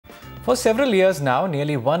For several years now,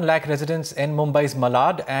 nearly 1 lakh residents in Mumbai's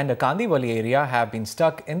Malad and Kandivali area have been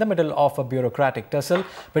stuck in the middle of a bureaucratic tussle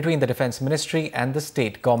between the Defence Ministry and the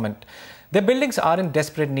state government. Their buildings are in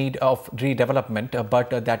desperate need of redevelopment,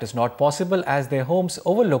 but that is not possible as their homes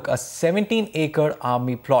overlook a 17-acre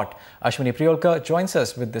army plot. Ashwini Priyolkar joins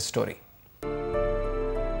us with this story.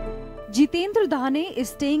 Jitendra Dhane is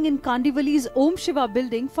staying in Kandivali's Om Shiva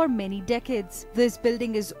building for many decades. This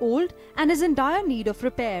building is old and is in dire need of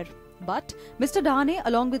repair. But Mr. Dhane,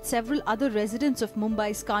 along with several other residents of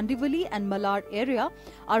Mumbai's Kandivali and Malad area,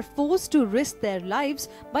 are forced to risk their lives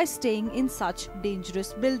by staying in such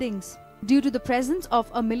dangerous buildings. Due to the presence of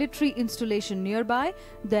a military installation nearby,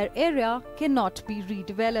 their area cannot be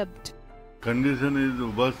redeveloped. Condition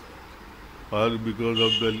is worse all because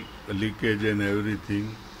of the leakage and everything.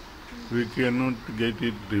 We cannot get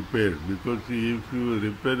it repaired because if you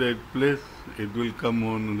repair that place, it will come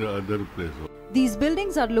on the other place. These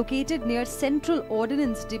buildings are located near Central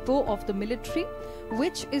Ordnance Depot of the military,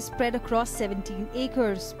 which is spread across 17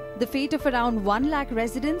 acres. The fate of around 1 lakh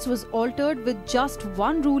residents was altered with just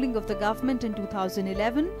one ruling of the government in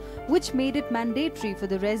 2011, which made it mandatory for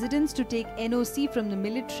the residents to take NOC from the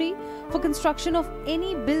military for construction of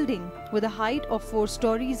any building with a height of 4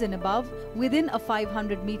 stories and above within a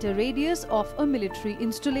 500-meter radius of a military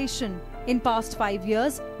installation. In past 5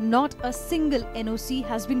 years, not a single NOC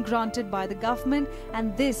has been granted by the government,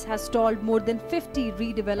 and this has stalled more than 50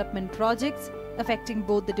 redevelopment projects, affecting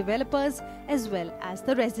both the developers as well as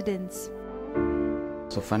the residents.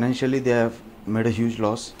 So financially they have made a huge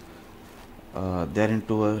loss. They are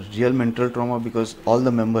into a real mental trauma because all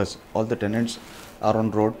the members, all the tenants are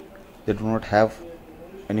on road. They do not have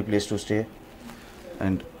any place to stay.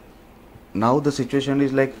 And now the situation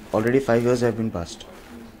is like already 5 years have been passed.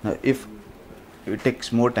 Now if it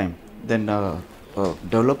takes more time, then a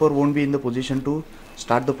developer won't be in the position to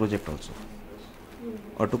start the project also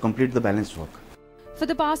or to complete the balanced work. For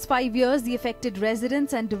the past 5 years, the affected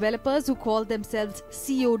residents and developers who call themselves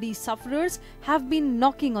COD sufferers have been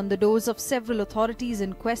knocking on the doors of several authorities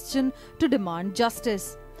in question to demand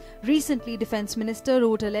justice. Recently, Defence Minister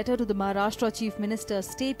wrote a letter to the Maharashtra Chief Minister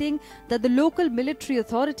stating that the local military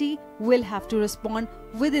authority will have to respond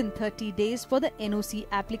within 30 days for the NOC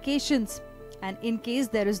applications. And in case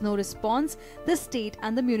there is no response, the state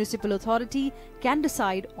and the municipal authority can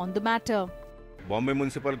decide on the matter. Bombay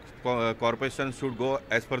Municipal Corporation should go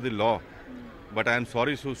as per the law, but I am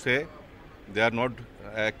sorry to say they are not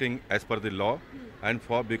acting as per the law, and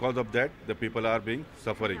because of that the people are being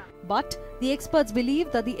suffering. But the experts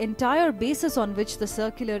believe that the entire basis on which the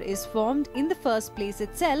circular is formed in the first place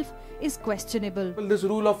itself is questionable. This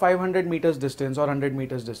rule of 500 meters distance or 100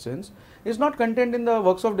 meters distance is not contained in the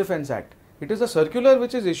Works of Defence Act. It is a circular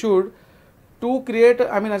which is issued to create,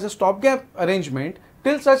 as a stopgap arrangement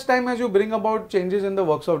till such time as you bring about changes in the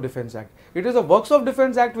Works of Defence Act. It is the Works of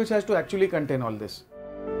Defence Act which has to actually contain all this.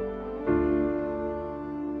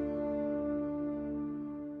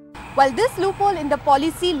 While this loophole in the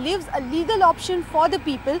policy leaves a legal option for the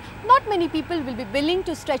people, not many people will be willing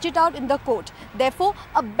to stretch it out in the court. Therefore,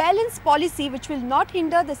 a balanced policy which will not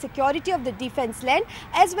hinder the security of the defence land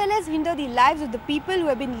as well as hinder the lives of the people who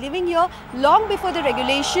have been living here long before the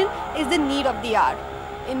regulation is the need of the hour.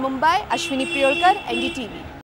 In Mumbai, Ashwini Priyolkar, NDTV.